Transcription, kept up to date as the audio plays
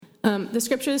The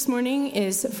scripture this morning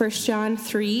is 1 John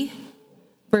 3,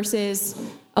 verses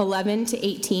 11 to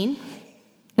 18.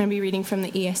 I'll be reading from the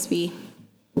ESV.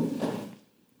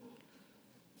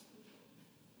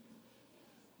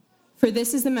 For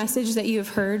this is the message that you have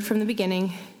heard from the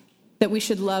beginning, that we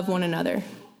should love one another.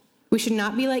 We should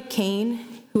not be like Cain,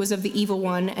 who was of the evil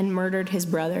one and murdered his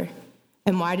brother.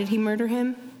 And why did he murder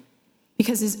him?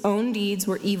 Because his own deeds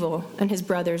were evil and his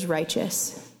brother's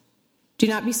righteous. Do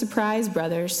not be surprised,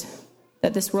 brothers,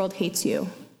 that this world hates you.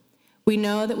 We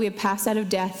know that we have passed out of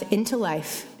death into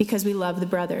life because we love the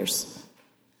brothers.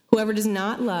 Whoever does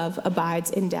not love abides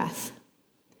in death.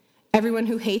 Everyone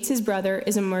who hates his brother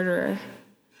is a murderer,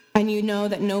 and you know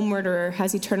that no murderer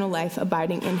has eternal life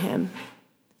abiding in him.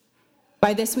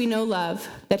 By this we know love,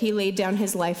 that he laid down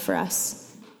his life for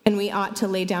us, and we ought to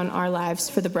lay down our lives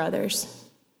for the brothers.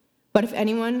 But if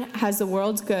anyone has the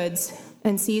world's goods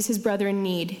and sees his brother in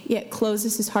need, yet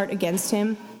closes his heart against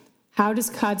him, how does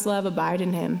God's love abide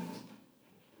in him?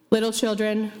 Little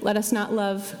children, let us not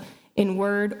love in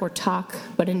word or talk,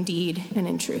 but in deed and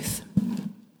in truth.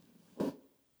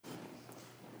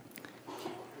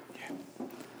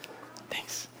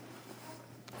 Thanks.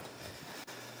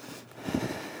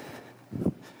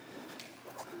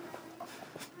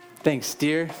 Thanks,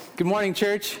 dear. Good morning,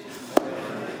 church.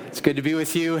 It's good to be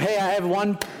with you. Hey, I have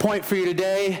one point for you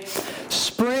today.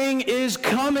 Spring is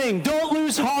coming. Don't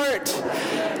lose heart.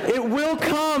 It will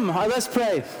come. All right, let's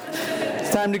pray.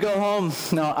 It's time to go home.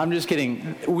 No, I'm just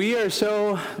kidding. We are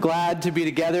so glad to be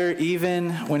together,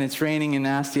 even when it's raining and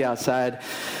nasty outside.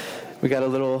 We got a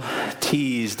little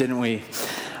tease, didn't we?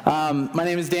 My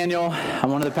name is Daniel.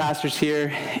 I'm one of the pastors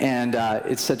here, and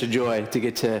it's such a joy to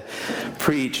get to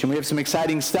preach. And we have some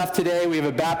exciting stuff today. We have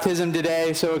a baptism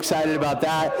today. So excited about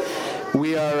that.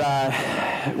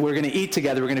 We're going to eat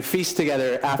together. We're going to feast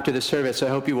together after the service. So I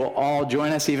hope you will all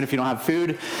join us, even if you don't have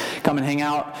food. Come and hang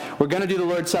out. We're going to do the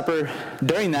Lord's Supper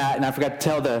during that, and I forgot to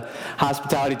tell the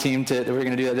hospitality team that we're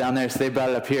going to do that down there, so they brought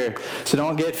it up here. So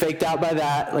don't get faked out by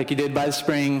that, like you did by the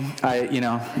spring.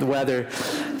 The weather.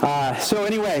 So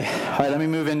anyway, all right, let me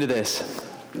move into this.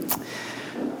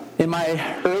 In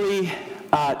my early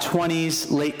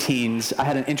 20s, late teens, I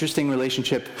had an interesting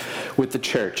relationship with the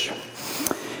church.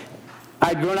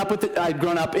 I'd grown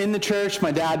up in the church.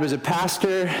 My dad was a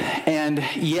pastor, and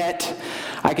yet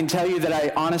I can tell you that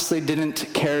I honestly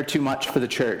didn't care too much for the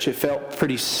church. It felt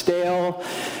pretty stale.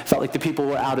 Felt like the people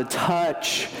were out of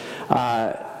touch.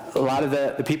 A lot of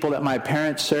the people that my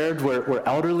parents served were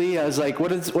elderly. I was like, what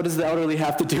does the elderly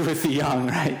have to do with the young,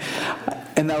 right?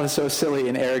 And that was so silly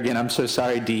and arrogant. I'm so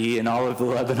sorry, Dee, and all of the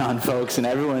Lebanon folks and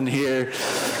everyone here.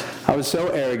 I was so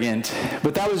arrogant.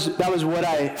 But that was what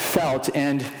I felt,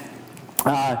 and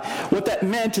what that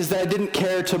meant is that I didn't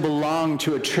care to belong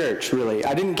to a church, really.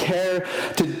 I didn't care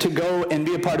to go and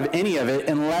be a part of any of it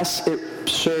unless it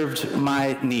served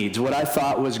my needs, what I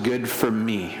thought was good for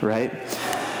me, right?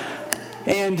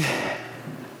 And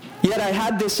yet I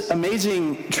had this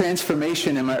amazing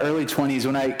transformation in my early 20s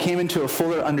when I came into a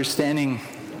fuller understanding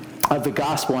of the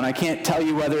gospel. And I can't tell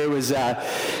you whether it was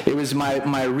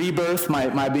my rebirth,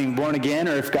 my being born again,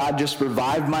 or if God just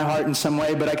revived my heart in some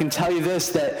way. But I can tell you this,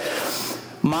 that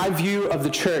my view of the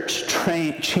church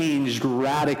changed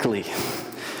radically.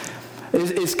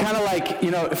 It's kind of like,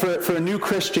 for a new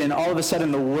Christian, all of a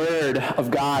sudden the word of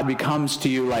God becomes to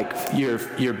you like your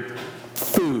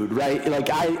food, right? Like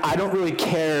I don't really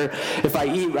care if I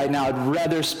eat right now. I'd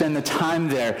rather spend the time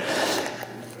there.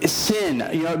 Sin,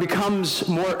 it becomes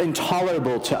more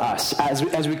intolerable to us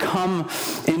as we come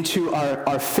into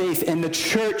our faith. And the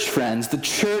church, friends, the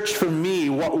church for me,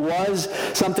 what was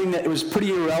something that was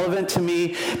pretty irrelevant to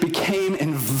me, became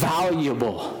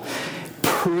invaluable,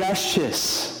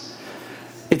 precious.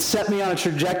 It set me on a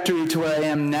trajectory to where I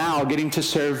am now, getting to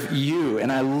serve you.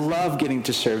 And I love getting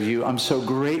to serve you. I'm so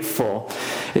grateful.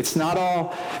 It's not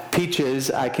all peaches,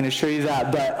 I can assure you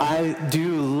that, but I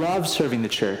do love serving the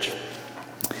church.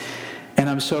 And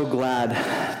I'm so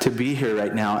glad to be here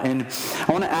right now. And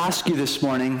I want to ask you this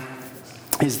morning,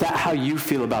 is that how you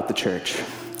feel about the church?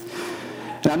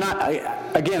 And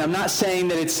I'm not saying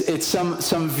that it's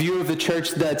some view of the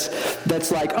church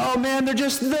that's like, oh man, they're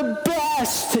just the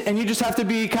best, and you just have to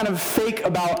be kind of fake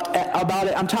about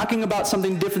it. I'm talking about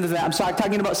something different than that. I'm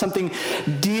talking about something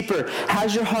deeper.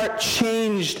 Has your heart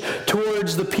changed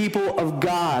towards the people of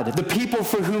God, the people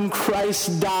for whom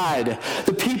Christ died,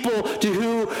 the people to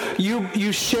who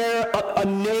you share a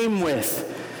name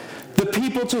with? The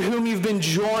people to whom you've been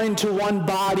joined to one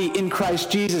body in Christ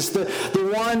Jesus,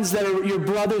 the ones that are your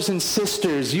brothers and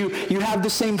sisters, you have the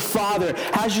same Father.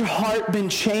 Has your heart been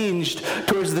changed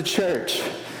towards the church?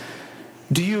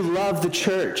 Do you love the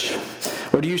church?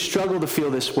 Or do you struggle to feel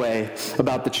this way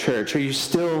about the church? Are you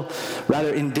still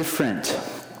rather indifferent?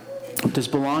 Does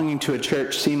belonging to a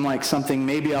church seem like something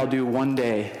maybe I'll do one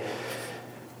day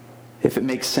if it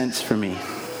makes sense for me?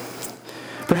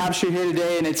 Perhaps you're here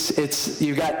today and it's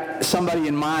you've got somebody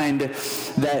in mind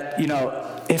that,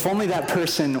 if only that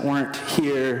person weren't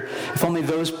here, if only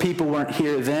those people weren't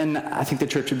here, then I think the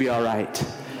church would be all right.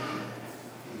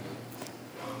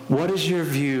 What is your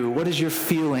view? What is your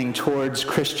feeling towards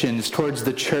Christians, towards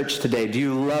the church today? Do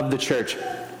you love the church?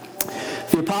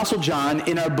 The Apostle John,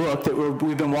 in our book that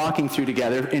we've been walking through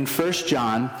together, in 1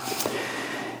 John,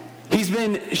 he's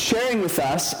been sharing with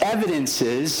us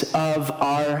evidences of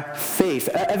our faith,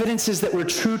 evidences that we're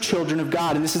true children of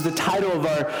God. And this is the title of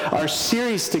our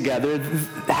series together,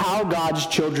 How God's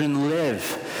Children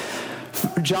Live.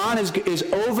 John is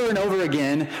over and over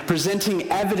again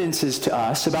presenting evidences to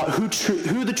us about who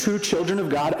the true children of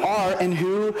God are and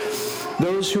who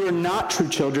those who are not true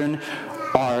children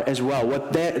are as well,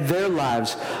 what their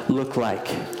lives look like.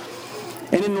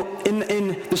 And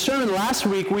in the sermon last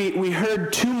week, we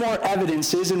heard two more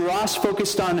evidences, and Ross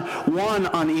focused on one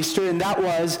on Easter, and that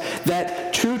was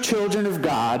that true children of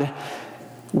God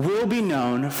will be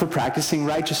known for practicing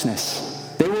righteousness.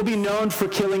 They will be known for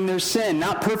killing their sin,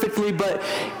 not perfectly, but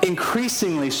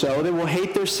increasingly so. They will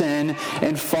hate their sin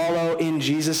and follow in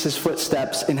Jesus'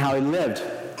 footsteps in how he lived.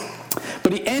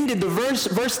 But he ended,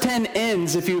 verse 10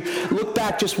 ends, if you look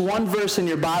back just one verse in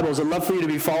your Bibles, I'd love for you to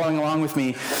be following along with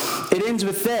me. It ends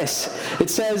with this.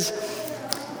 It says,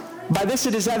 "By this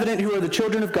it is evident who are the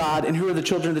children of God and who are the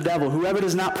children of the devil. Whoever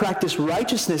does not practice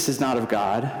righteousness is not of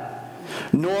God,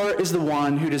 nor is the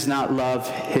one who does not love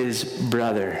his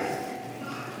brother."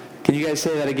 Can you guys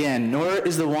say that again? Nor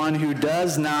is the one who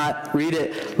does not, read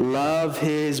it, love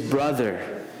his brother.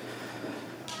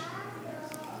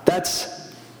 That's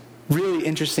really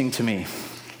interesting to me.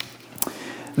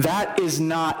 That is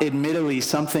not admittedly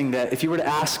something that, if you were to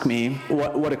ask me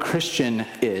what a Christian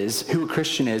is, who a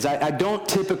Christian is, I don't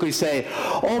typically say,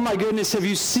 "Oh my goodness, have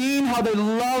you seen how they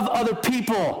love other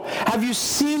people? Have you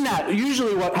seen that?"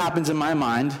 Usually what happens in my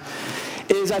mind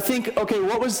is I think, okay,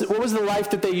 what was the life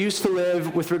that they used to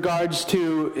live with regards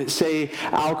to, say,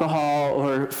 alcohol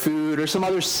or food or some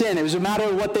other sin? It was a matter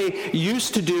of what they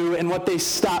used to do and what they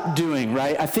stopped doing,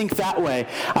 right? I think that way.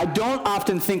 I don't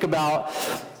often think about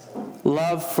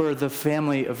love for the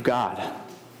family of God.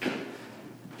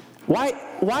 Why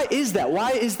is that?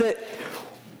 Why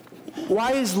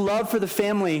is love for the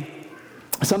family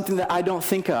something that I don't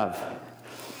think of?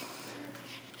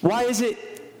 Why is it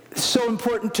so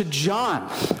important to John?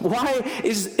 Why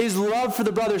is love for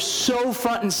the brother so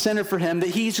front and center for him that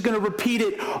he's going to repeat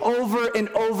it over and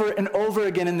over and over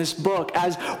again in this book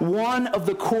as one of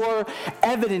the core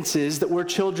evidences that we're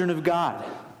children of God?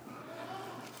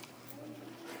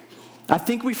 I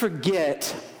think we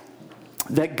forget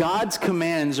that God's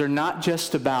commands are not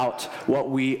just about what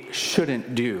we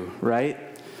shouldn't do, right?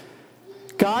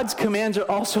 God's commands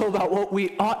are also about what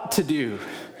we ought to do.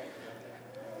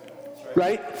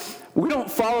 Right? We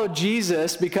don't follow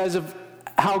Jesus because of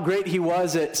how great he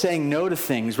was at saying no to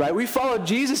things, right? We follow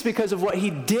Jesus because of what he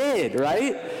did,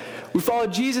 right? We follow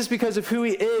Jesus because of who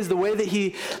he is, the way that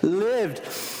he lived.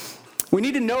 We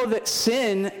need to know that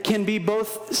sin can be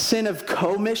both sin of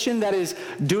commission, that is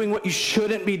doing what you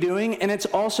shouldn't be doing, and it's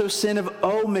also sin of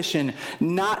omission,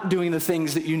 not doing the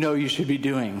things that you know you should be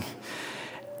doing.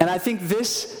 And I think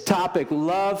this topic,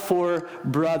 love for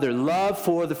brother, love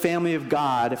for the family of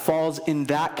God, falls in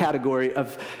that category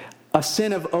of a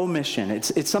sin of omission.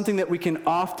 It's something that we can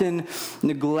often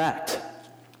neglect.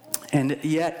 And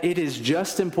yet it is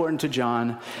just important to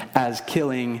John as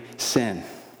killing sin.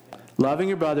 Loving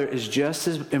your brother is just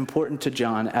as important to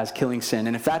John as killing sin.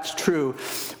 And if that's true,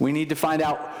 we need to find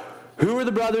out who are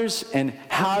the brothers and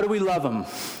how do we love them.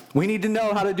 We need to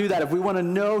know how to do that if we want to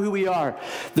know who we are.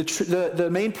 The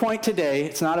main point today,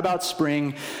 it's not about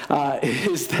spring,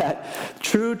 is that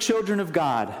true children of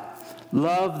God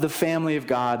love the family of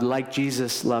God like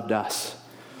Jesus loved us.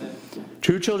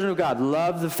 True children of God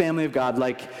love the family of God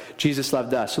like Jesus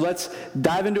loved us. So let's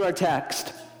dive into our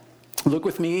text. Look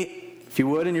with me, if you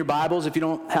would, in your Bibles. If you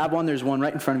don't have one, there's one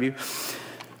right in front of you.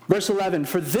 Verse 11,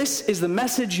 "For this is the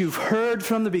message you've heard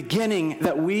from the beginning,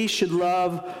 that we should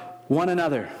love one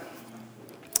another."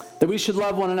 That we should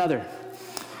love one another.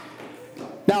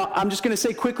 Now, I'm just going to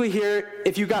say quickly here,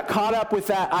 if you got caught up with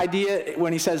that idea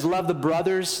when he says love the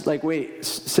brothers, like, wait,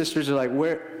 sisters are like,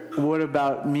 what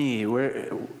about me?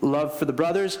 Love for the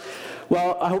brothers?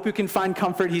 Well, I hope you can find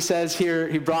comfort. He says here,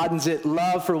 he broadens it,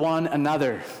 love for one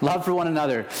another. Love for one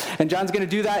another. And John's going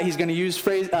to do that. He's going to use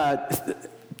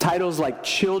titles like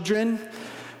children,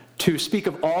 to speak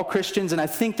of all Christians, and I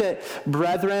think that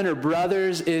brethren or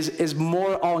brothers is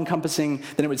more all-encompassing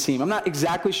than it would seem. I'm not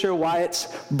exactly sure why it's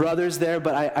brothers there,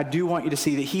 but I do want you to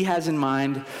see that he has in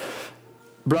mind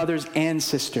brothers and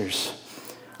sisters.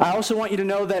 I also want you to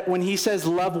know that when he says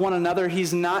love one another,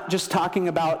 he's not just talking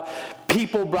about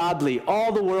people broadly.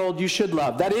 All the world you should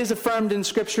love. That is affirmed in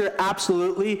Scripture,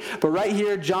 absolutely. But right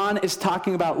here, John is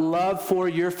talking about love for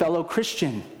your fellow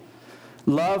Christian.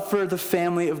 Love for the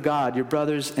family of God, your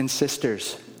brothers and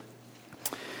sisters.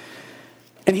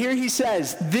 And here he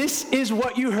says, this is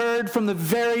what you heard from the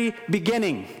very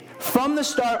beginning. From the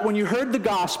start, when you heard the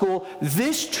gospel,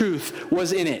 this truth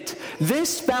was in it.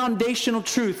 This foundational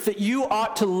truth that you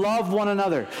ought to love one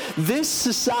another. This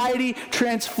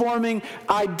society-transforming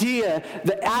idea,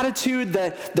 the attitude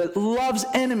that loves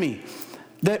enemy,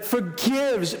 that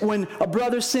forgives when a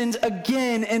brother sins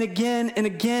again and again and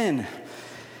again.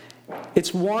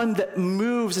 It's one that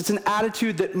moves, it's an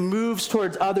attitude that moves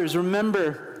towards others.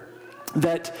 Remember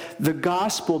that the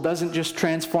gospel doesn't just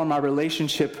transform our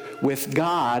relationship with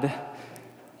God,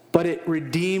 but it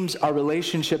redeems our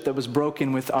relationship that was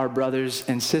broken with our brothers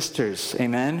and sisters.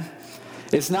 Amen?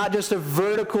 It's not just a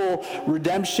vertical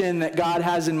redemption that God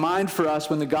has in mind for us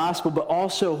when the gospel, but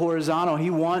also horizontal. He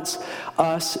wants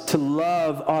us to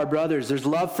love our brothers. There's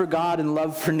love for God and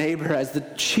love for neighbor as the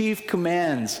chief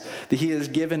commands that he has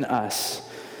given us.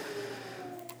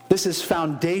 This is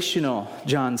foundational,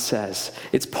 John says.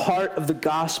 It's part of the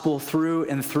gospel through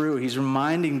and through. He's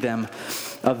reminding them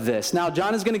of this. Now,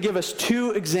 John is going to give us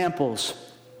two examples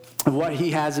of what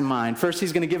he has in mind. First,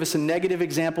 he's going to give us a negative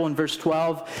example in verse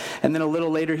 12, and then a little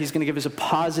later, he's going to give us a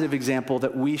positive example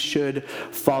that we should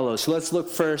follow. So let's look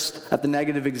first at the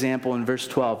negative example in verse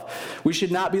 12. We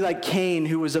should not be like Cain,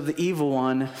 who was of the evil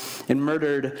one and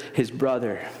murdered his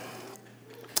brother.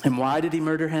 And why did he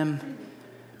murder him?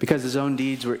 Because his own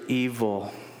deeds were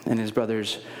evil and his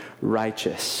brother's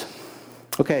righteous.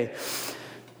 Okay,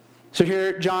 so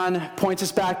here John points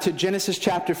us back to Genesis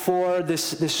chapter 4,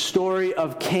 this story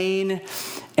of Cain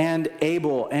and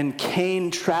Abel. And Cain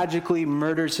tragically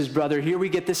murders his brother. Here we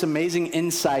get this amazing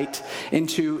insight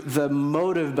into the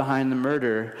motive behind the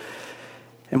murder.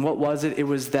 And what was it? It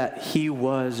was that he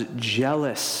was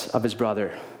jealous of his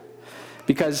brother,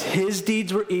 because his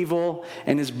deeds were evil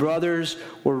and his brothers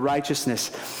were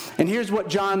righteousness. And here's what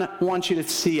John wants you to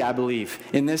see, I believe,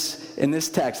 in this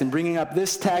text. And bringing up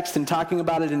this text and talking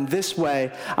about it in this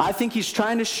way, I think he's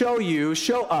trying to show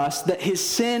us that his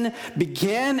sin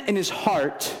began in his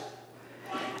heart,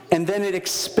 and then it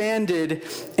expanded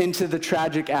into the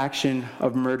tragic action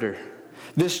of murder.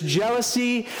 This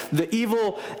jealousy, the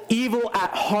evil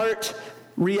at heart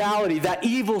reality, that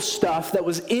evil stuff that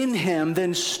was in him,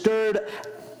 then stirred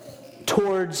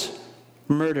towards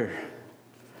murder.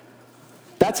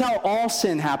 That's how all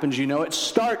sin happens, It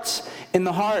starts in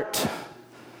the heart.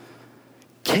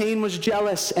 Cain was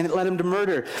jealous and it led him to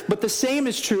murder. But the same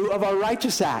is true of our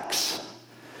righteous acts.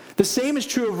 The same is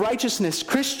true of righteousness.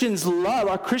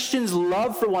 Our Christians'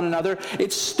 love for one another,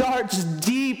 it starts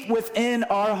deep within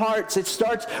our hearts. It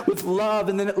starts with love,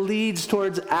 and then it leads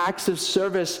towards acts of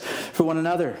service for one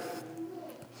another.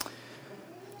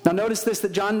 Now notice this,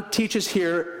 that John teaches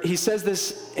here. He says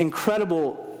this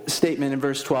incredible statement in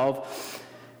verse 12,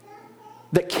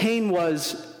 that Cain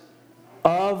was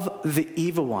of the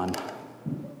evil one.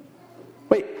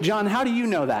 Wait, John, how do you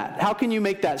know that? How can you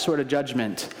make that sort of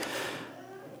judgment?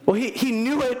 Well, he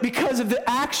knew it because of the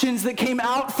actions that came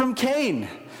out from Cain.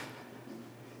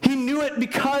 He knew it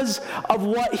because of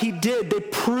what he did. They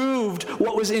proved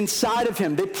what was inside of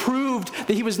him. They proved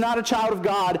that he was not a child of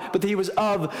God, but that he was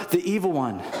of the evil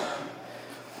one.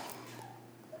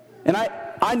 And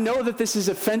I know that this is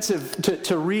offensive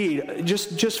to read,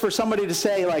 just for somebody to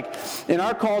say, like, in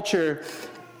our culture,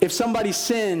 if somebody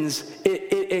sins,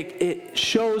 it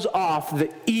shows off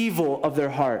the evil of their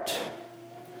heart.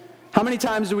 How many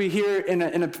times do we hear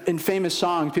in famous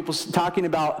songs people talking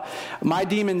about my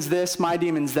demon's this, my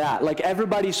demon's that? Like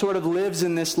everybody sort of lives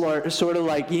in this sort of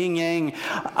like yin-yang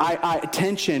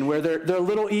tension where they're a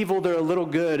little evil, they're a little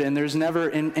good, and there's never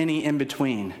any in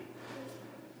between.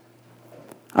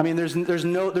 I mean, there's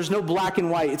no black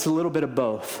and white. It's a little bit of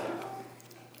both.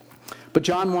 But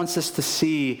John wants us to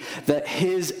see that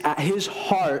his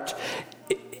heart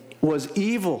was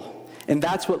evil, and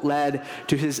that's what led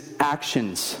to his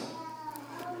actions.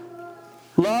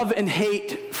 Love and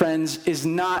hate, friends, is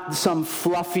not some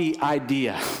fluffy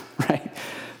idea, right?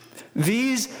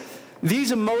 These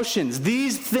emotions,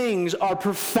 these things are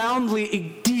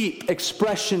profoundly deep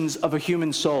expressions of a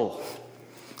human soul.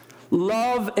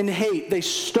 Love and hate, they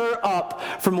stir up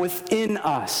from within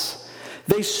us.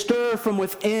 They stir from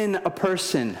within a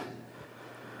person.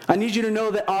 I need you to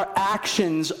know that our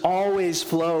actions always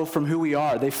flow from who we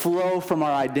are. They flow from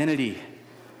our identity.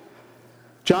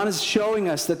 John is showing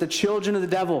us that the children of the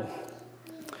devil,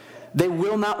 they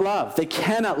will not love. They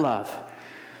cannot love.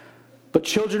 But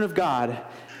children of God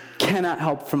cannot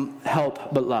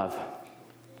help but love.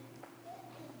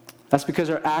 That's because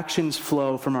our actions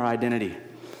flow from our identity.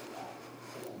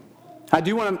 I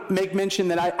do want to make mention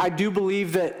that I do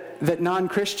believe that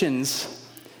non-Christians,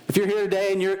 if you're here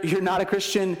today and you're not a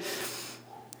Christian,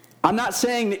 I'm not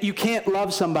saying that you can't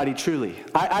love somebody truly.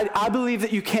 I believe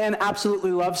that you can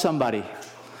absolutely love somebody.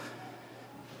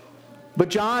 But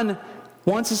John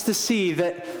wants us to see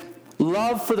that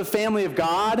love for the family of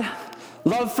God,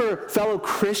 love for fellow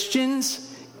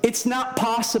Christians, it's not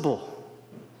possible.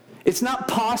 It's not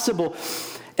possible.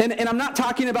 And I'm not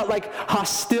talking about like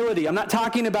hostility. I'm not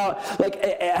talking about like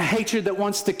a hatred that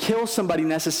wants to kill somebody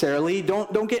necessarily.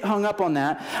 Don't get hung up on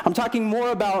that. I'm talking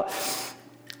more about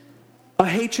a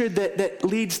hatred that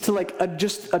leads to like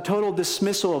just a total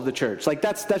dismissal of the church. Like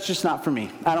that's just not for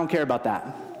me. I don't care about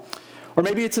that. Or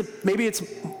maybe it's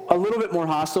a little bit more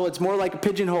hostile. It's more like a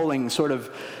pigeonholing sort of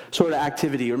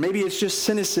activity. Or maybe it's just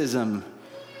cynicism,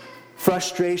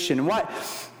 frustration.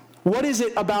 What is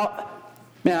it about?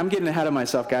 Man, I'm getting ahead of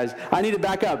myself, guys. I need to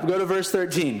back up. Go to verse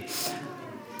 13.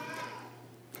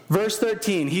 Verse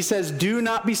 13, he says, "Do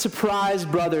not be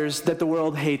surprised, brothers, that the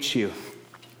world hates you."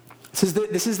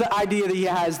 This is the idea that he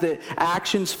has, that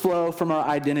actions flow from our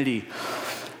identity.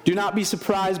 Do not be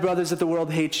surprised, brothers, that the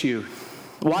world hates you.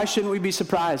 Why shouldn't we be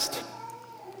surprised?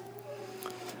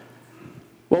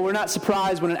 Well, we're not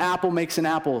surprised when an apple makes an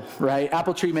apple, right?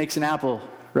 Apple tree makes an apple,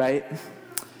 right?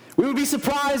 We would be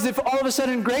surprised if all of a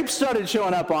sudden grapes started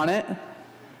showing up on it.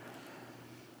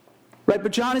 Right?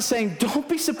 But John is saying, don't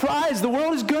be surprised. The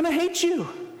world is going to hate you.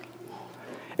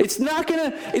 It's not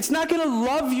gonna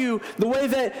love you the way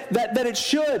that it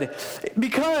should,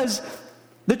 because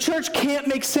the church can't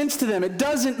make sense to them. It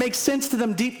doesn't make sense to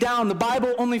them deep down. The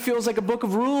Bible only feels like a book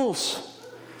of rules.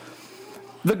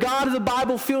 The God of the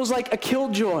Bible feels like a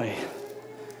killjoy.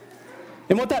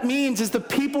 And what that means is the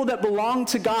people that belong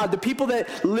to God, the people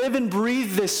that live and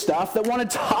breathe this stuff, that want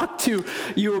to talk to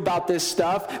you about this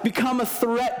stuff, become a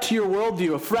threat to your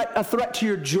worldview, a threat to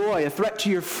your joy, a threat to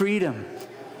your freedom.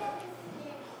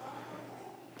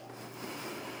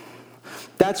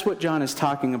 That's what John is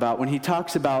talking about when he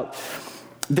talks about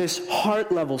this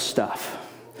heart level stuff.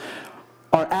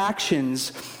 Our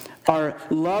actions, our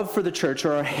love for the church,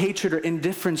 or our hatred or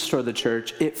indifference toward the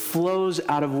church, it flows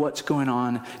out of what's going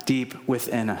on deep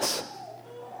within us.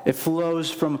 It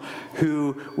flows from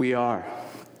who we are.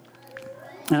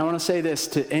 And I want to say this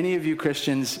to any of you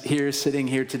Christians here, sitting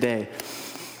here today.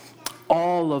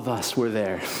 All of us were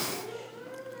there.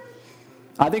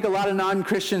 I think a lot of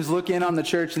non-Christians look in on the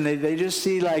church and they just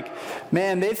see like,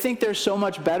 man, they think they're so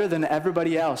much better than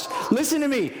everybody else. Listen to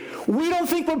me. We don't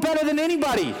think we're better than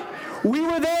anybody. We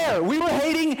were there. We were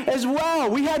hating as well.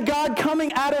 We had God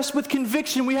coming at us with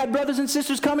conviction. We had brothers and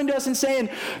sisters coming to us and saying,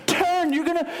 turn, you're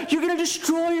gonna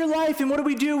destroy your life. And what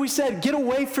do? We said, get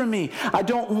away from me. I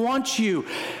don't want you.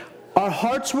 Our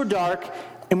hearts were dark,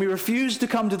 and we refused to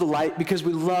come to the light because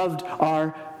we loved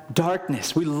our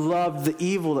darkness. We loved the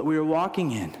evil that we were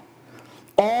walking in.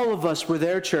 All of us were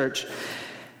there, church,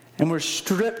 and we're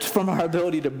stripped from our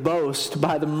ability to boast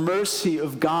by the mercy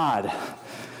of God.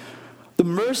 The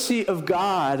mercy of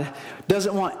God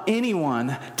doesn't want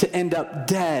anyone to end up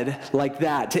dead like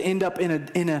that, to end up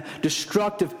in a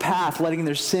destructive path, letting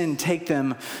their sin take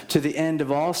them to the end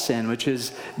of all sin, which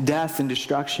is death and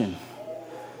destruction.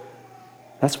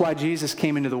 That's why Jesus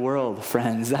came into the world,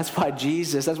 friends. That's why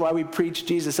we preach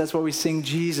Jesus. That's why we sing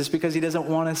Jesus, because he doesn't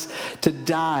want us to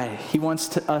die. He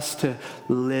wants us to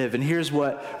live. And here's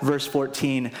what verse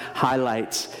 14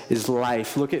 highlights is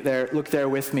life. Look there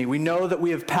with me. We know that we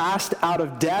have passed out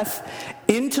of death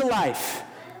into life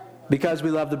because we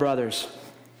love the brothers.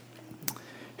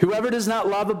 Whoever does not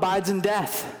love abides in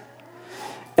death.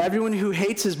 Everyone who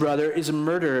hates his brother is a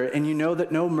murderer, and you know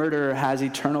that no murderer has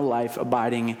eternal life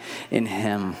abiding in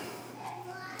him.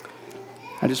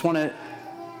 I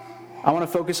want to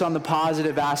focus on the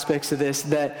positive aspects of this,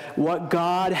 that what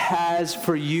God has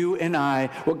for you and I,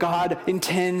 what God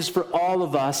intends for all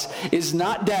of us, is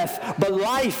not death, but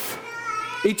life,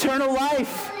 eternal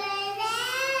life.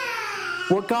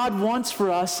 What God wants for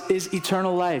us is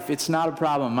eternal life. It's not a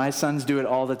problem. My sons do it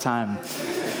all the time.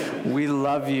 We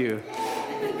love you.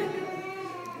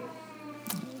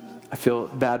 I feel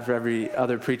bad for every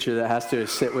other preacher that has to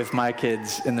sit with my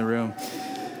kids in the room.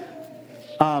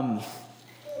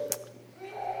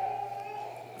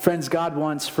 Friends, God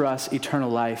wants for us eternal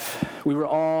life. We were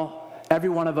all every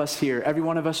one of us here, every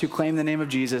one of us who claim the name of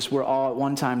Jesus, we're all at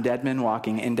one time dead men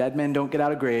walking, and dead men don't get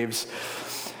out of graves.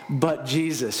 But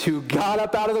Jesus, who got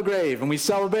up out of the grave, and we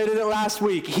celebrated it last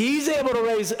week, he's able to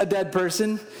raise a dead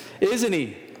person, isn't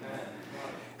he?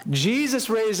 Jesus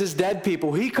raises dead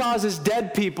people. He causes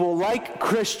dead people like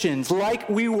Christians, like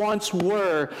we once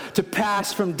were, to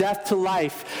pass from death to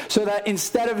life, so that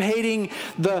instead of hating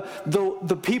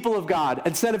the people of God,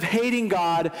 instead of hating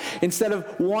God, instead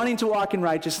of wanting to walk in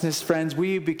righteousness, friends,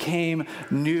 we became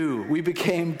new. We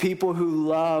became people who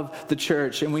love the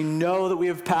church, and we know that we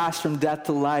have passed from death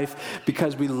to life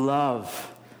because we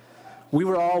love. We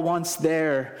were all once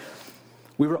there.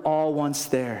 We were all once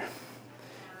there.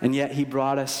 And yet he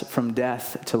brought us from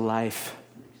death to life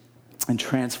and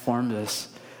transformed us.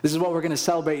 This is what we're going to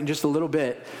celebrate in just a little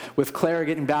bit with Clara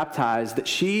getting baptized, that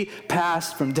she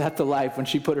passed from death to life when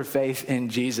she put her faith in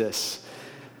Jesus.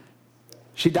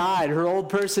 She died, her old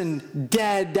person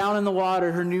dead, down in the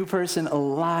water, her new person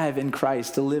alive in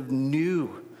Christ, to live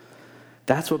new.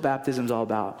 That's what baptism's all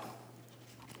about.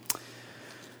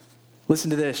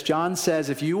 Listen to this. John says,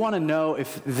 if you want to know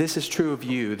if this is true of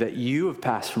you, that you have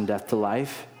passed from death to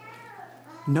life,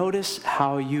 notice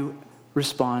how you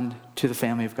respond to the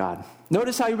family of God.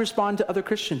 Notice how you respond to other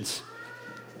Christians.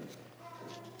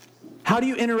 How do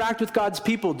you interact with God's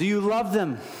people? Do you love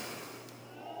them?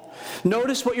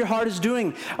 Notice what your heart is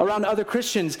doing around other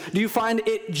Christians. Do you find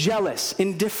it jealous,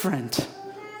 indifferent?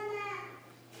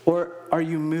 Or are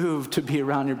you moved to be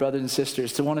around your brothers and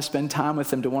sisters, to want to spend time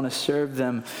with them, to want to serve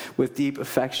them with deep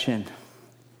affection?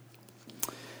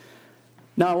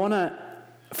 Now, I want to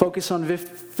focus on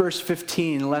verse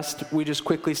 15, lest we just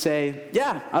quickly say,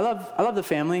 yeah, I love the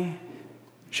family.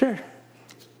 Sure.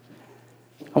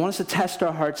 I want us to test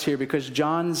our hearts here, because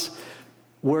John's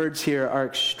words here are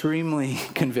extremely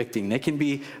convicting. They can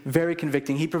be very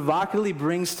convicting. He provocatively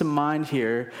brings to mind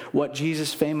here what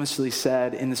Jesus famously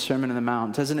said in the Sermon on the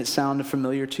Mount. Doesn't it sound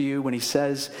familiar to you when he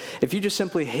says, if you just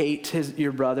simply hate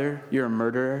your brother, you're a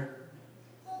murderer?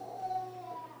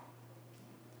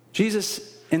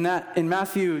 Jesus, in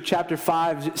Matthew chapter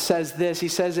 5, says this. He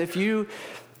says, if you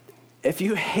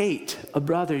hate a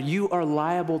brother, you are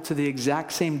liable to the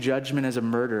exact same judgment as a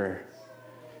murderer.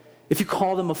 If you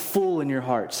call them a fool in your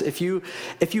hearts, if you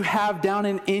have down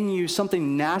in you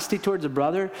something nasty towards a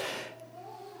brother,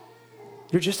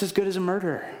 you're just as good as a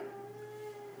murderer.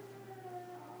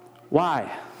 Why?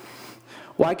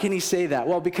 Why can he say that?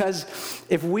 Well, because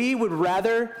if we would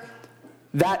rather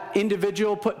that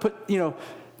individual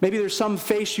maybe there's some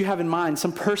face you have in mind,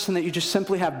 some person that you just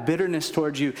simply have bitterness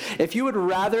towards you. If you would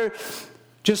rather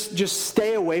just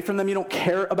stay away from them, you don't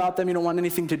care about them, you don't want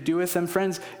anything to do with them,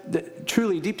 friends,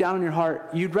 truly, deep down in your heart,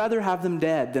 you'd rather have them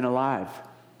dead than alive.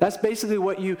 That's basically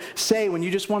what you say when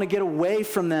you just want to get away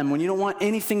from them, when you don't want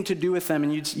anything to do with them,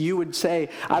 and you would say,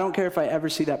 I don't care if I ever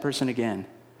see that person again.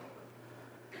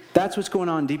 That's what's going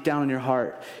on deep down in your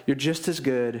heart. You're just as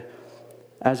good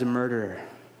as a murderer.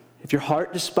 If your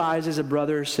heart despises a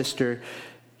brother or sister,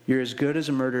 you're as good as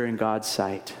a murderer in God's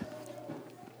sight.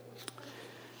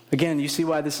 Again, you see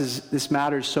why this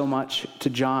matters so much to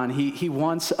John. He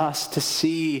wants us to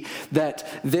see that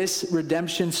this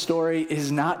redemption story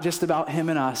is not just about him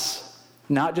and us,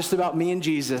 not just about me and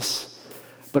Jesus,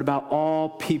 but about all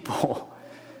people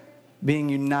being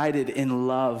united in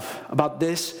love, about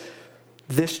this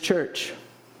church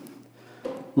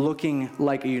looking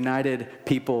like a united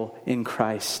people in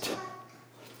Christ.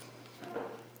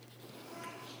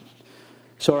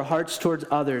 So our hearts towards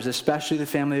others, especially the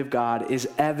family of God, is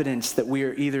evidence that we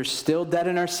are either still dead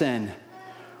in our sin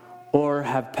or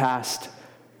have passed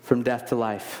from death to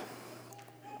life.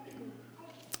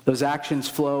 Those actions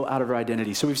flow out of our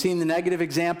identity. So we've seen the negative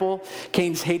example,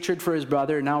 Cain's hatred for his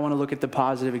brother. Now I want to look at the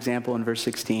positive example in verse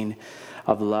 16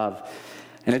 of love.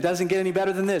 And it doesn't get any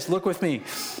better than this. Look with me.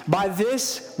 By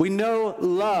this we know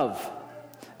love,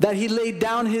 that he laid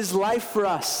down his life for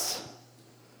us.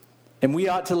 And we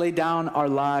ought to lay down our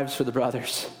lives for the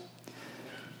brothers.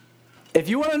 If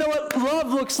you want to know what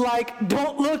love looks like,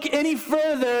 don't look any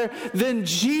further than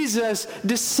Jesus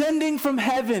descending from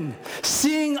heaven,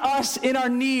 seeing us in our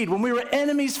need when we were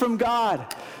enemies from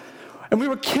God. And we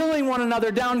were killing one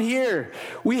another down here.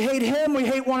 We hate him, we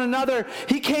hate one another.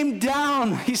 He came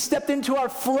down, he stepped into our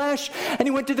flesh, and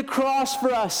he went to the cross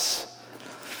for us.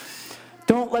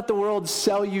 Don't let the world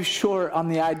sell you short on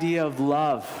the idea of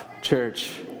love,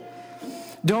 church.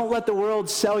 Don't let the world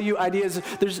sell you ideas.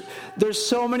 There's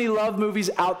so many love movies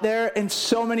out there, and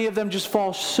so many of them just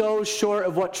fall so short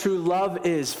of what true love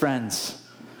is, friends.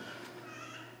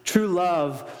 True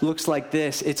love looks like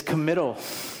this. It's committal.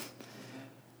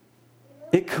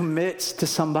 It commits to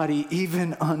somebody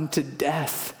even unto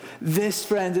death. This,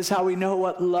 friends, is how we know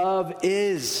what love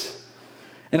is.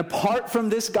 And apart from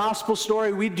this gospel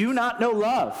story, we do not know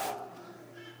love.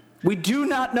 We do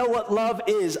not know what love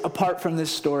is apart from this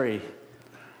story.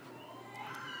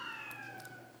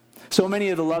 So many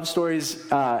of the love stories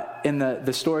in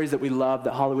the stories that we love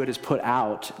that Hollywood has put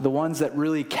out, the ones that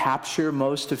really capture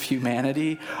most of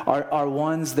humanity are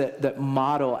ones that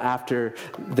model after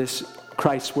this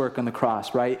Christ's work on the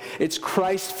cross, right? It's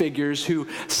Christ figures who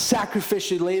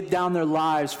sacrificially laid down their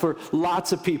lives for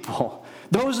lots of people.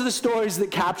 Those are the stories that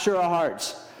capture our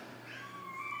hearts.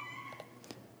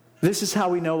 This is how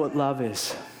we know what love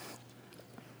is.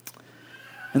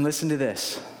 And listen to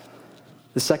this.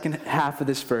 The second half of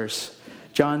this verse,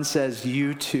 John says,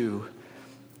 you too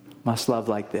must love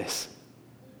like this.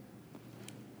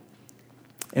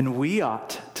 And we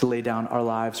ought to lay down our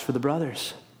lives for the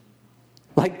brothers.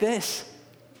 Like this.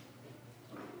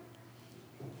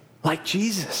 Like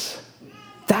Jesus.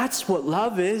 That's what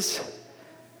love is.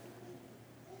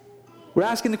 We're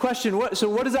asking the question, what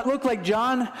does that look like,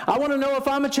 John? I want to know if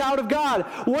I'm a child of God.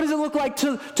 What does it look like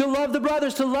to love the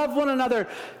brothers, to love one another?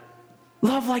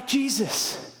 Love like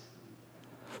Jesus.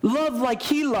 Love like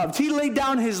he loved. He laid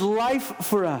down his life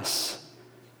for us.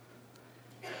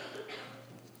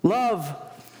 Love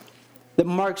that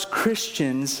marks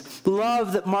Christians,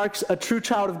 love that marks a true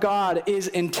child of God is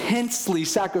intensely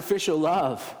sacrificial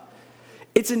love.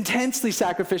 It's intensely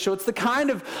sacrificial. It's the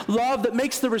kind of love that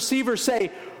makes the receiver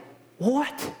say, why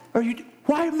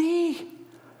me?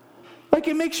 Like,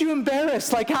 it makes you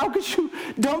embarrassed. Like, how could you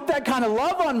dump that kind of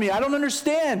love on me? I don't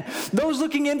understand. Those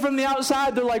looking in from the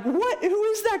outside, they're like, what? Who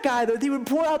is that guy that he would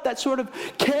pour out that sort of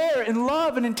care and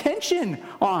love and intention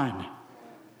on?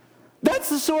 That's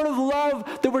the sort of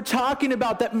love that we're talking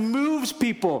about that moves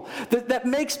people, that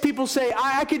makes people say,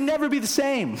 I could never be the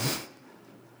same.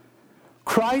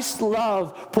 Christ's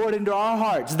love poured into our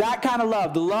hearts, that kind of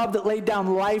love, the love that laid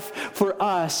down life for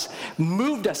us,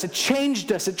 moved us, it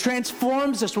changed us, it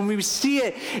transforms us. When we see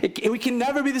it, we can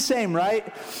never be the same,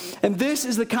 right? And this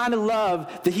is the kind of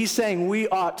love that he's saying we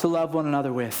ought to love one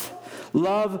another with.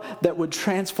 Love that would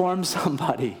transform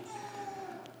somebody.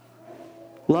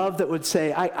 Love that would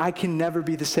say, I can never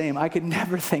be the same. I could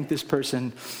never thank this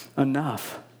person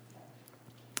enough.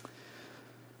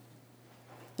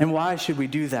 And why should we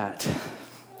do that?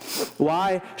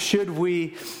 Why should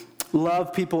we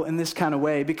love people in this kind of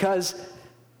way? Because,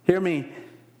 hear me,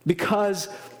 because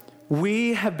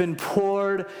we have been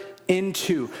poured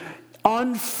into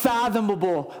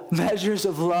unfathomable measures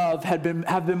of love have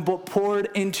been poured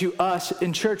into us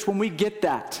in church. When we get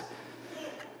that,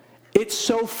 it's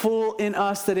so full in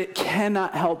us that it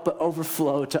cannot help but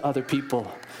overflow to other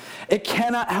people. It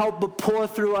cannot help but pour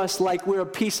through us like we're a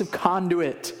piece of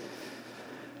conduit.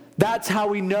 That's how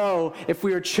we know if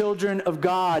we are children of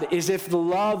God, is if the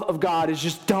love of God is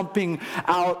just dumping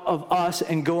out of us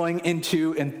and going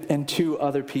into and to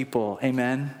other people.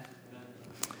 Amen?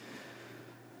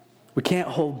 We can't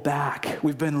hold back.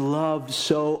 We've been loved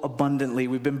so abundantly.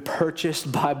 We've been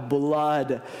purchased by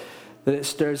blood that it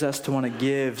stirs us to want to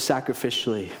give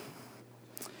sacrificially.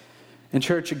 In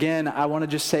church, again, I want to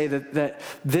just say that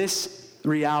this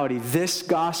reality, this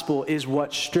gospel is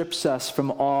what strips us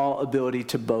from all ability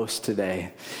to boast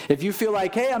today. If you feel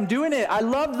like, hey, I'm doing it, I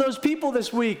loved those people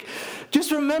this week,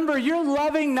 just remember you're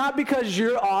loving not because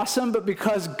you're awesome, but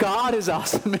because God is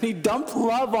awesome and he dumped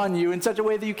love on you in such a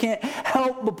way that you can't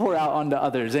help but pour out onto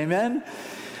others. Amen?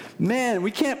 Man,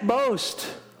 we can't boast.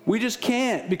 We just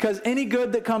can't, because any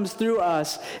good that comes through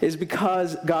us is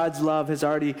because God's love has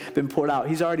already been poured out.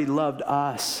 He's already loved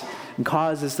us and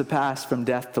caused us to pass from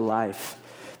death to life.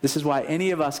 This is why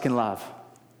any of us can love.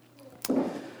 So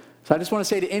I just want to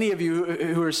say to any of you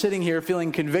who are sitting here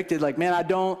feeling convicted, like, man, I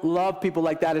don't love people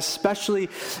like that, especially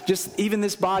just even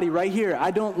this body right here.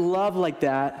 I don't love like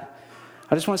that.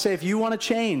 I just want to say, if you want to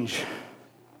change,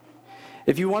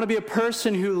 if you want to be a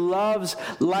person who loves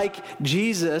like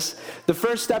Jesus, the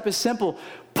first step is simple.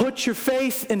 Put your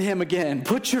faith in him again.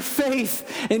 Put your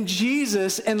faith in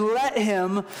Jesus and let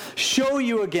him show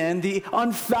you again the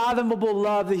unfathomable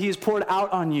love that he has poured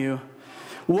out on you.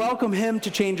 Welcome him to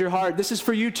change your heart. This is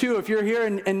for you too, if you're here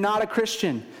and not a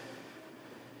Christian.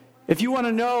 If you want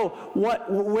to know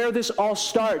where this all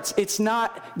starts, it's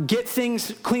not get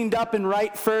things cleaned up and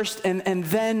right first and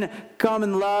then come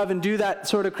and love and do that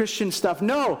sort of Christian stuff.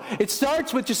 No, it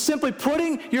starts with just simply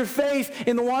putting your faith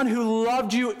in the one who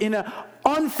loved you in an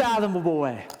unfathomable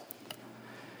way.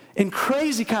 In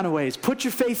crazy kind of ways. Put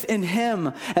your faith in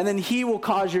him, and then he will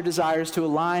cause your desires to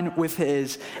align with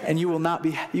his, and you will not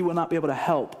be able to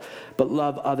help but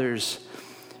love others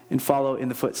and follow in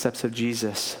the footsteps of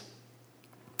Jesus.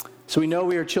 So we know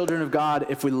we are children of God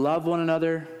if we love one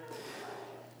another,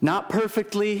 not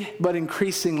perfectly, but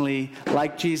increasingly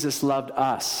like Jesus loved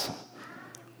us.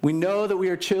 We know that we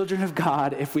are children of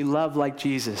God if we love like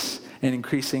Jesus in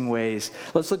increasing ways.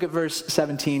 Let's look at verse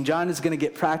 17. John is going to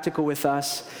get practical with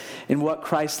us in what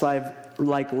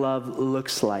Christ-like love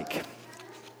looks like.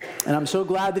 And I'm so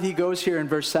glad that he goes here in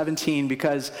verse 17,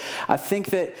 because I think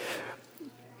that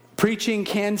preaching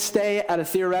can stay at a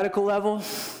theoretical level,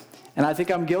 and I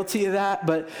think I'm guilty of that,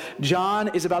 but John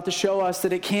is about to show us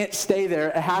that it can't stay there.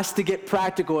 It has to get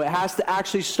practical. It has to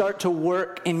actually start to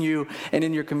work in you and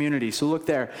in your community. So look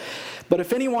there. But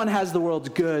if anyone has the world's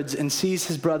goods and sees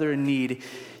his brother in need,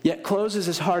 yet closes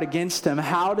his heart against him,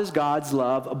 how does God's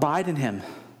love abide in him?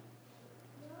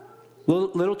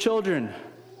 Little children,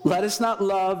 let us not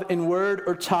love in word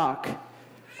or talk,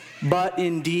 but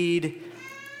in deed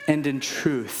and in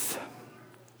truth.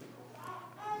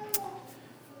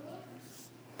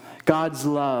 God's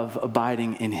love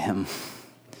abiding in him.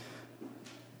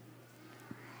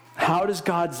 How does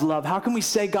God's love, how can we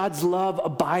say God's love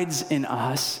abides in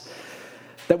us?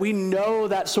 That we know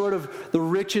that sort of the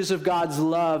riches of God's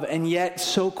love, and yet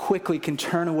so quickly can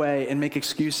turn away and make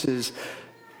excuses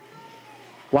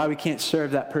why we can't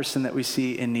serve that person that we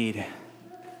see in need.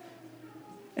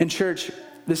 In church,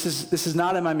 this is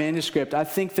not in my manuscript. I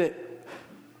think that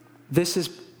this is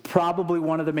probably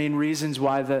one of the main reasons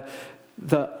why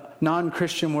the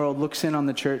non-Christian world looks in on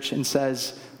the church and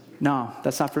says, no,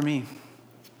 that's not for me.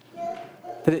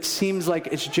 That it seems like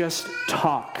it's just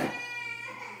talk,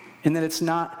 and that it's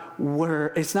not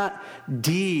word, it's not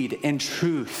deed and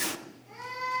truth.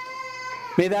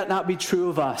 May that not be true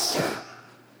of us,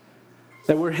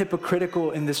 that we're hypocritical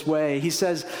in this way. He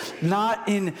says, not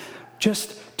in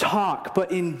just talk,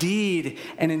 but in deed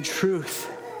and in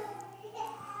truth.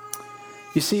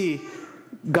 You see,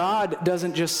 God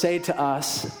doesn't just say to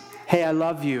us, hey, I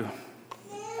love you.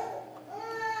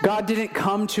 God didn't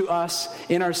come to us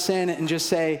in our sin and just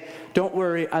say, don't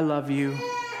worry, I love you.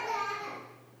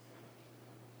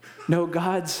 No,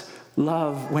 God's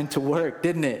love went to work,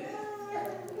 didn't it?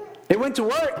 It went to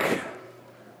work.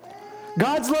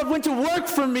 God's love went to work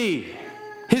for me,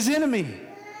 his enemy.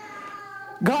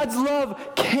 God's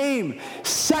love came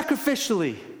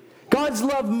sacrificially. God's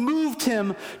love moved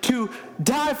him to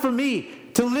die for me,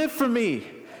 to live for me,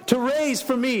 to raise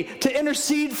for me, to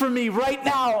intercede for me right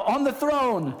now on the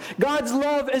throne. God's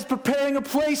love is preparing a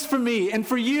place for me and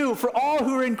for you, for all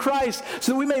who are in Christ,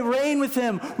 so that we may reign with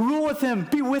him, rule with him,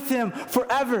 be with him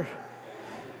forever.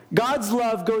 God's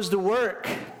love goes to work.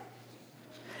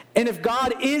 And if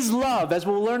God is love, as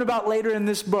we'll learn about later in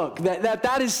this book,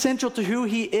 that is central to who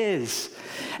he is.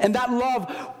 And that love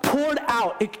poured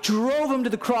out. It drove him to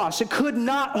the cross. It could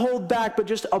not hold back, but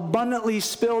just abundantly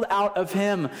spilled out of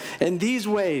him. In these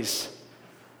ways,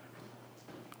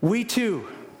 we too,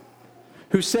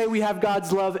 who say we have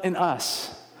God's love in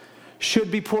us,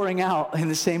 should be pouring out in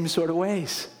the same sort of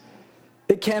ways.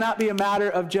 It cannot be a matter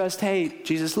of just, hey,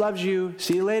 Jesus loves you.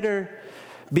 See you later.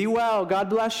 Be well. God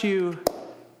bless you.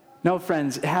 No,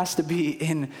 friends, it has to be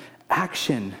in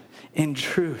action, in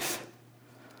truth.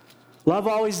 Love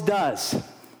always does.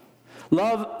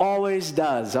 Love always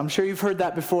does. I'm sure you've heard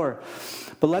that before,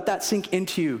 but let that sink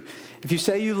into you. If you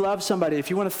say you love somebody,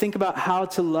 if you want to think about how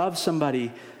to love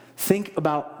somebody, think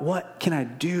about, what can I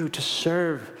do to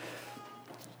serve?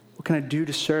 What can I do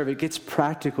to serve? It gets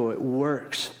practical. It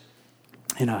works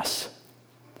in us.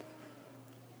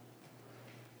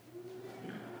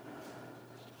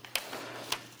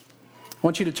 I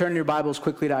want you to turn your Bibles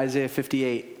quickly to Isaiah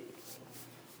 58.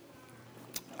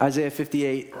 Isaiah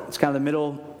 58, it's kind of the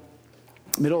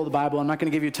middle of the Bible. I'm not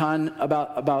going to give you a ton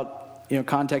about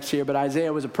context here, but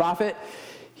Isaiah was a prophet.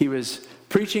 He was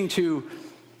preaching to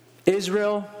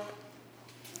Israel.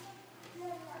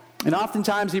 And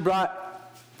oftentimes he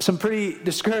brought some pretty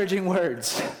discouraging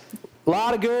words. A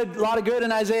lot of good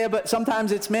in Isaiah, but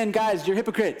sometimes it's, man, guys, you're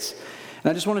hypocrites. And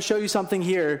I just want to show you something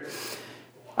here.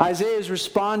 Isaiah is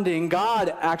responding,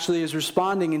 God actually is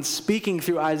responding and speaking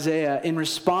through Isaiah in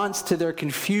response to their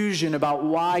confusion about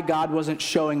why God wasn't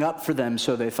showing up for them,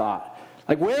 so they thought.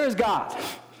 Like, where is God?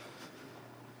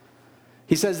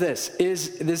 He says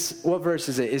this, what verse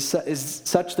is it? Is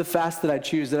such the fast that I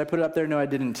choose? Did I put it up there? No, I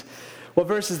didn't. What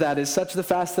verse is that? Is such the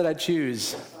fast that I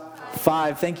choose?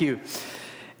 5, thank you.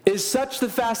 Is such the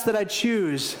fast that I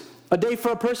choose a day for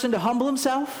a person to humble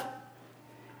himself?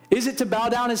 Is it to bow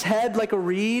down his head like a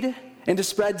reed and to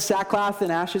spread sackcloth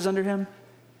and ashes under him?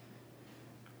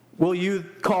 Will you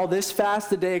call this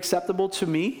fast a day acceptable to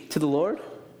me, to the Lord?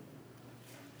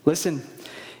 Listen,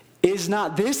 is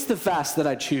not this the fast that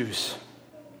I choose?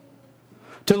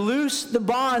 To loose the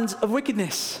bonds of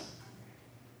wickedness,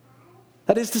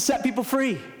 That is to set people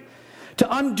free,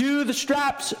 to undo the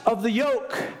straps of the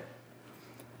yoke,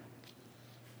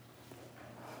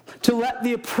 to let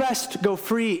the oppressed go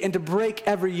free and to break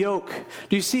every yoke.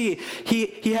 Do you see?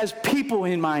 He has people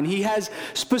in mind. He has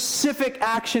specific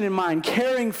action in mind,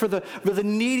 caring for the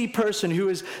needy person who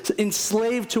is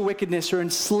enslaved to wickedness or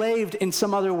enslaved in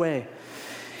some other way.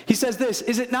 He says this,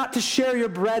 is it not to share your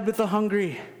bread with the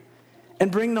hungry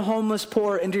and bring the homeless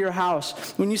poor into your house?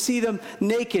 When you see them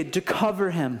naked, to cover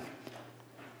him.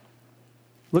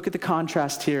 Look at the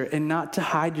contrast here, and not to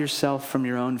hide yourself from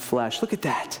your own flesh. Look at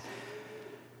that.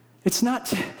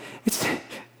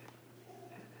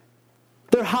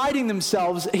 They're hiding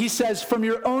themselves, he says, from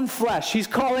your own flesh. He's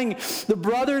calling the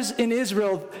brothers in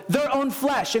Israel their own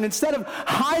flesh. And instead of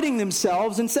hiding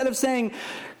themselves, instead of saying,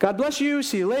 God bless you,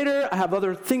 see you later, I have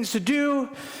other things to do.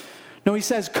 No, he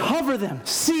says, cover them,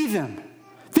 see them.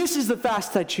 This is the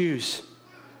fast I choose.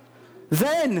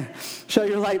 Then shall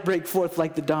your light break forth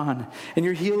like the dawn, and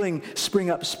your healing spring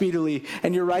up speedily,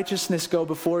 and your righteousness go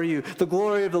before you. The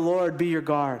glory of the Lord be your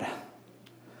guard.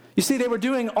 You see, they were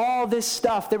doing all this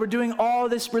stuff. They were doing all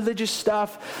this religious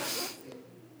stuff.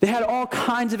 They had all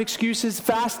kinds of excuses,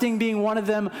 fasting being one of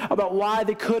them, about why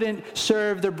they couldn't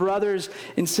serve their brothers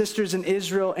and sisters in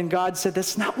Israel. And God said,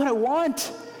 that's not what I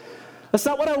want. That's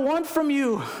not what I want from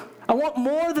you. I want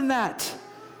more than that.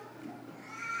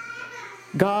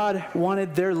 God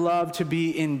wanted their love to be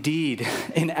in deed,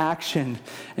 in action,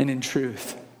 and in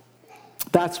truth.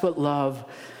 That's what love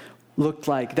looked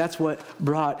like. That's what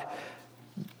brought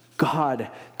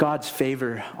God's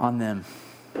favor on them.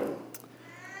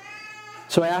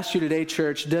 So I ask you today,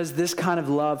 church, does this kind of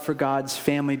love for God's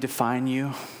family define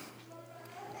you?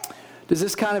 Does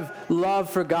this kind of love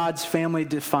for God's family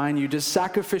define you? Does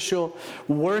sacrificial,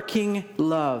 working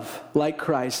love like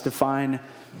Christ define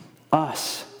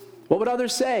us? What would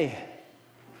others say?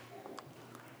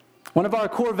 One of our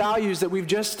core values that we've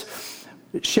just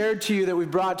shared to you, that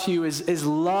we've brought to you, is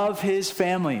love his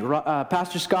family.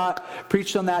 Pastor Scott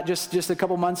preached on that just a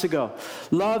couple months ago.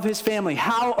 Love his family.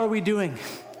 How are we doing?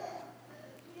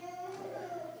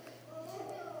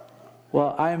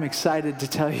 Well, I am excited to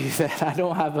tell you that I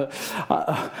don't have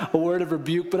a word of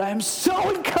rebuke, but I am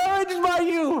so encouraged by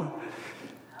you.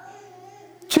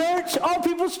 Church, All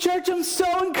People's Church, I'm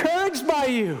so encouraged by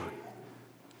you.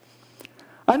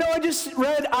 I know I just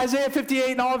read Isaiah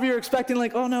 58 and all of you are expecting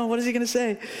like, oh no, what is he going to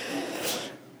say?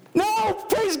 No,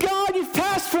 praise God, you've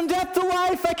passed from death to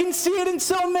life. I can see it in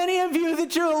so many of you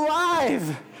that you're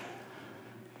alive.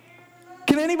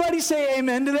 Can anybody say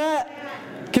amen to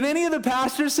that? Can any of the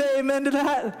pastors say amen to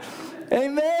that?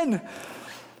 Amen.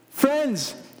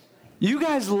 Friends, you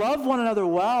guys love one another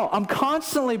well. I'm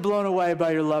constantly blown away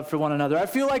by your love for one another. I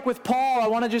feel like with Paul, I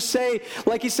want to just say,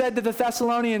 like he said to the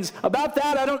Thessalonians, about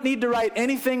that I don't need to write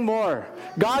anything more.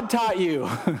 God taught you.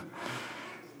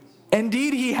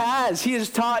 Indeed, he has. He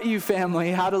has taught you,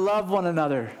 family, how to love one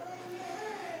another.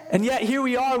 And yet here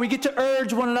we are. We get to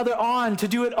urge one another on to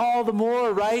do it all the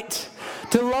more, right?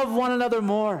 To love one another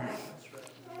more.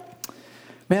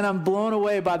 Man, I'm blown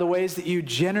away by the ways that you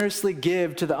generously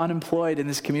give to the unemployed in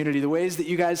this community, the ways that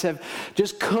you guys have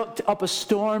just cooked up a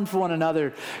storm for one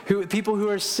another, people who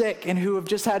are sick and who have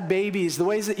just had babies, the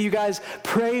ways that you guys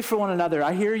pray for one another.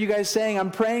 I hear you guys saying, I'm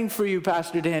praying for you,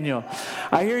 Pastor Daniel.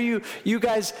 I hear you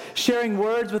guys sharing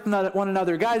words with one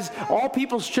another. Guys, All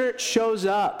People's Church shows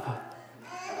up.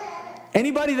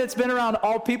 Anybody that's been around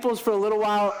All People's for a little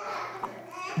while,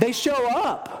 they show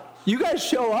up. You guys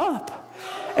show up.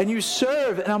 And you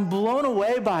serve, and I'm blown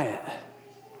away by it.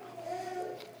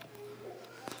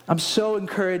 I'm so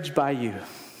encouraged by you.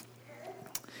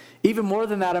 Even more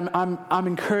than that, I'm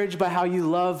encouraged by how you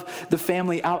love the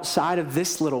family outside of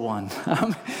this little one.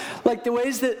 Like the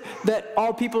ways that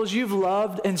All People's you've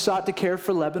loved and sought to care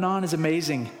for Lebanon is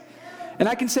amazing. And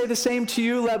I can say the same to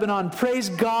you, Lebanon. Praise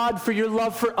God for your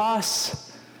love for us.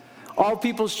 All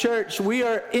People's Church, we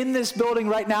are in this building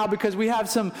right now because we have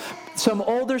some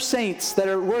older saints that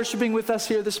are worshiping with us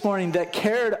here this morning that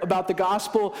cared about the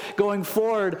gospel going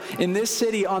forward in this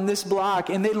city on this block,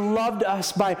 and they loved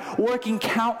us by working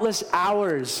countless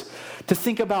hours to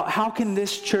think about how can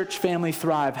this church family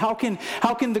thrive? How can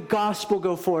the gospel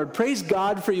go forward? Praise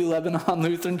God for you, Lebanon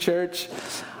Lutheran Church.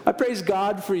 I praise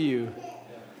God for you.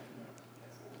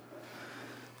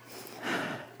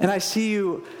 And I see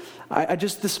you. I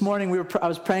just this morning, I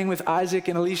was praying with Isaac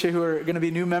and Alicia, who are going to be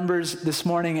new members this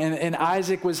morning, and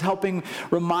Isaac was helping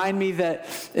remind me that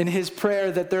in his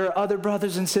prayer that there are other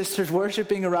brothers and sisters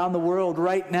worshiping around the world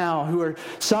right now who are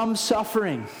some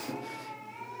suffering,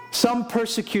 some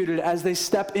persecuted as they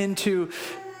step into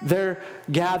their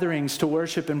gatherings to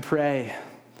worship and pray.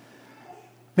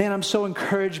 Man, I'm so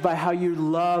encouraged by how you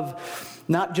love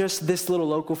not just this little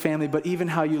local family, but even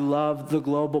how you love the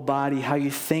global body, how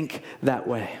you think that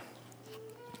way.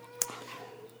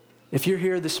 If you're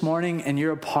here this morning and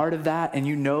you're a part of that and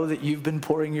you know that you've been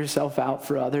pouring yourself out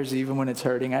for others even when it's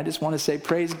hurting, I just want to say,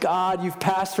 praise God, you've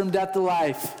passed from death to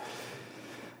life.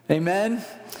 Amen?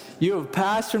 You have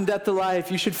passed from death to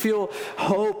life. You should feel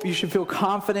hope. You should feel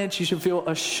confidence. You should feel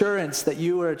assurance that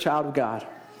you are a child of God.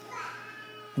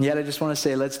 And yet I just want to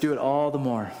say, let's do it all the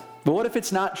more. But what if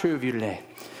it's not true of you today?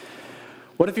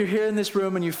 What if you're here in this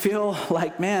room and you feel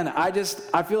like, man, I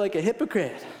feel like a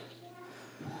hypocrite?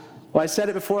 Well, I said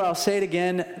it before, I'll say it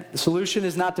again. The solution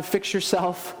is not to fix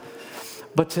yourself,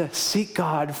 but to seek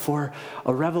God for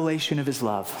a revelation of his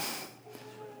love.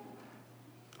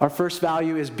 Our first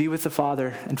value is be with the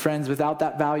Father. And friends, without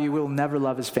that value, we'll never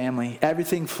love his family.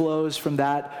 Everything flows from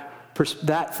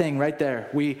that thing right there.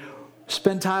 We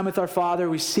spend time with our Father.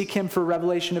 We seek him for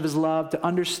revelation of his love, to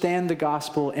understand the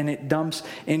gospel, and it dumps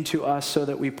into us so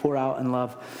that we pour out and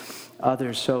love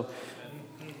others. So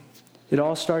it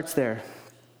all starts there.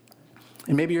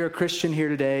 And maybe you're a Christian here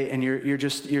today and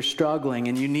you're struggling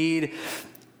and you need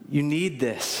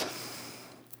this.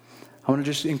 I want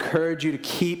to just encourage you to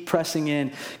keep pressing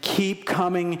in, keep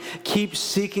coming, keep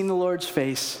seeking the Lord's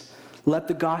face. Let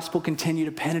the gospel continue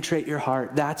to penetrate your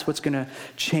heart. That's what's going to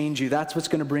change you. That's what's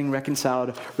going to bring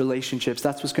reconciled relationships.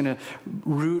 That's what's going to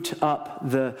root up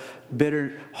the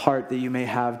bitter heart that you may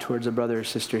have towards a brother or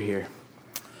sister here.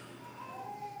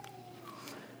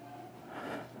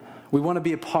 We want to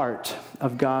be a part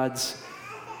of God's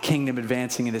kingdom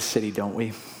advancing in this city, don't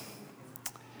we?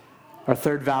 Our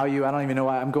third value, I don't even know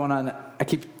why I'm going on. I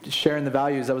keep sharing the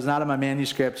values. That was not in my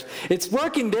manuscript. It's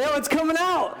working, Dale. It's coming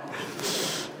out.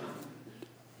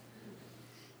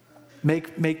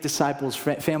 Make disciples,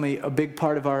 family. A big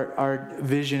part of our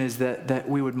vision is that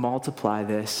we would multiply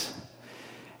this.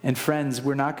 And friends,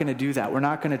 we're not going to do that. We're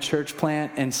not going to church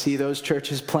plant and see those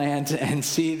churches plant and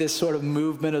see this sort of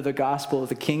movement of the gospel of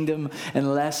the kingdom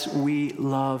unless we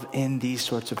love in these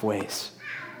sorts of ways.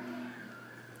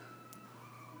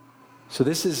 So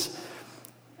this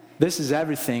is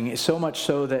everything, so much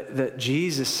so that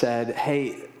Jesus said,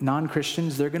 hey,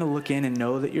 non-Christians, they're going to look in and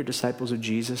know that you're disciples of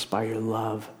Jesus by your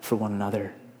love for one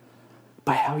another,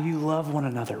 by how you love one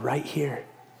another right here.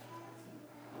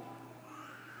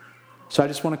 So I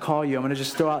just want to call you. I'm going to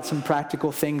just throw out some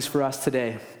practical things for us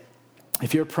today.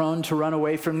 If you're prone to run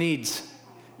away from needs,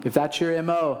 if that's your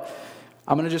MO,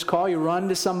 I'm going to just call you. Run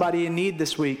to somebody in need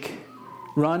this week.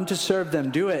 Run to serve them.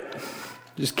 Do it.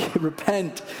 Just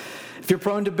repent. If you're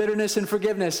prone to bitterness and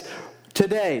forgiveness,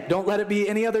 today, don't let it be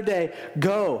any other day.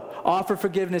 Go. Offer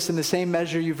forgiveness in the same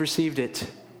measure you've received it.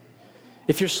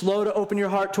 If you're slow to open your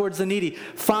heart towards the needy,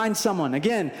 find someone.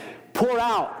 Again, pour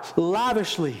out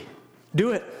lavishly.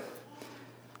 Do it.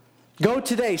 Go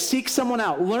today, seek someone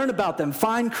out, learn about them,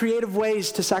 find creative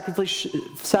ways to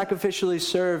sacrificially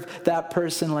serve that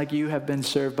person like you have been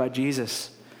served by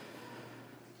Jesus.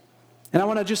 And I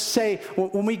want to just say,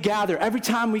 when we gather, every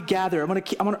time we gather, I want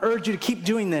to urge you to keep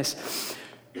doing this.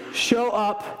 Show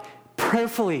up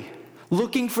prayerfully,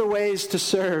 looking for ways to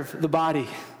serve the body.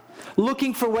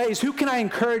 Looking for ways, who can I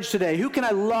encourage today? Who can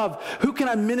I love? Who can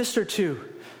I minister to?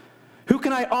 Who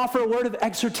can I offer a word of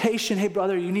exhortation? Hey,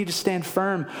 brother, you need to stand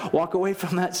firm. Walk away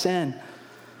from that sin.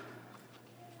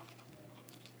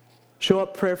 Show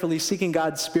up prayerfully, seeking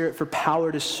God's Spirit for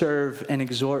power to serve and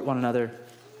exhort one another.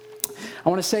 I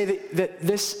want to say that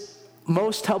this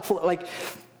most helpful,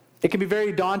 it can be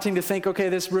very daunting to think, okay,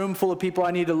 this room full of people,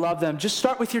 I need to love them. Just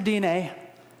start with your DNA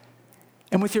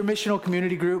and with your missional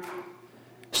community group.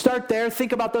 Start there.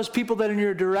 Think about those people that are in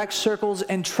your direct circles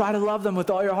and try to love them with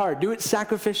all your heart. Do it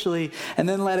sacrificially and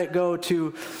then let it go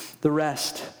to the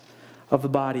rest of the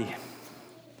body.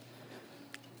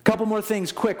 A couple more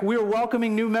things, quick. We're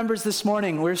welcoming new members this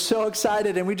morning. We're so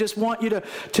excited, and we just want you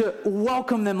to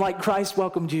welcome them like Christ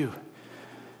welcomed you.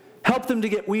 Help them to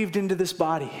get weaved into this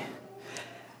body.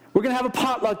 We're going to have a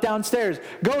potluck downstairs.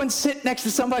 Go and sit next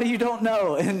to somebody you don't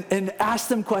know and ask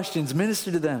them questions.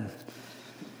 Minister to them.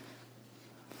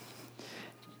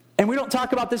 And we don't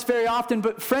talk about this very often,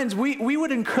 but friends, we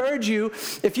would encourage you,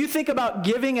 if you think about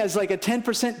giving as like a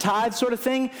 10% tithe sort of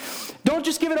thing, don't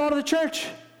just give it all to the church.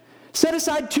 Set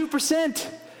aside 2%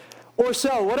 or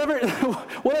so,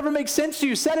 whatever makes sense to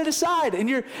you. Set it aside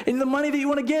in the money that you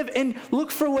want to give, and look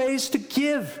for ways to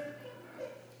give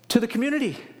to the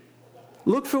community.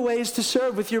 Look for ways to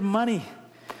serve with your money.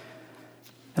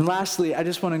 And lastly, I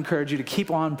just want to encourage you to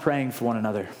keep on praying for one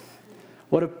another.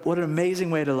 What an amazing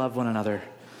way to love one another,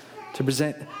 to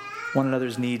present one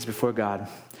another's needs before God.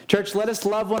 Church, let us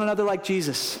love one another like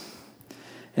Jesus.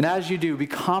 And as you do, be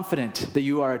confident that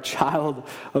you are a child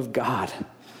of God.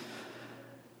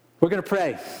 We're going to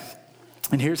pray.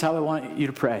 And here's how I want you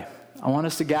to pray. I want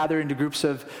us to gather into groups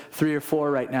of 3 or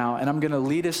 4 right now, and I'm going to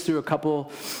lead us through a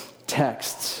couple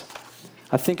texts.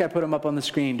 I think I put them up on the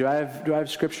screen. Do I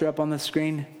have scripture up on the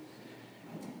screen?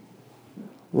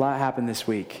 A lot happened this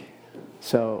week,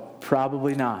 so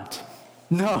probably not.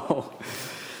 No.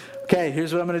 Okay,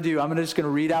 here's what I'm going to do. I'm just going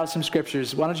to read out some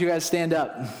scriptures. Why don't you guys stand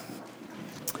up?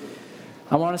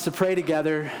 I want us to pray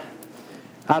together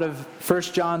out of 1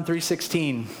 John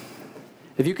 3:16.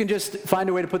 If you can just find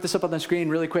a way to put this up on the screen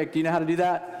really quick. Do you know how to do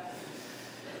that?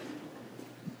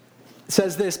 It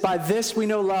says this, by this we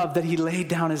know love, that he laid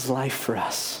down his life for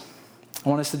us. I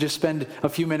want us to just spend a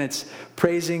few minutes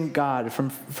praising God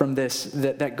from this,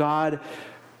 that God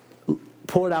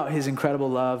poured out his incredible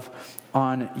love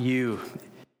on you.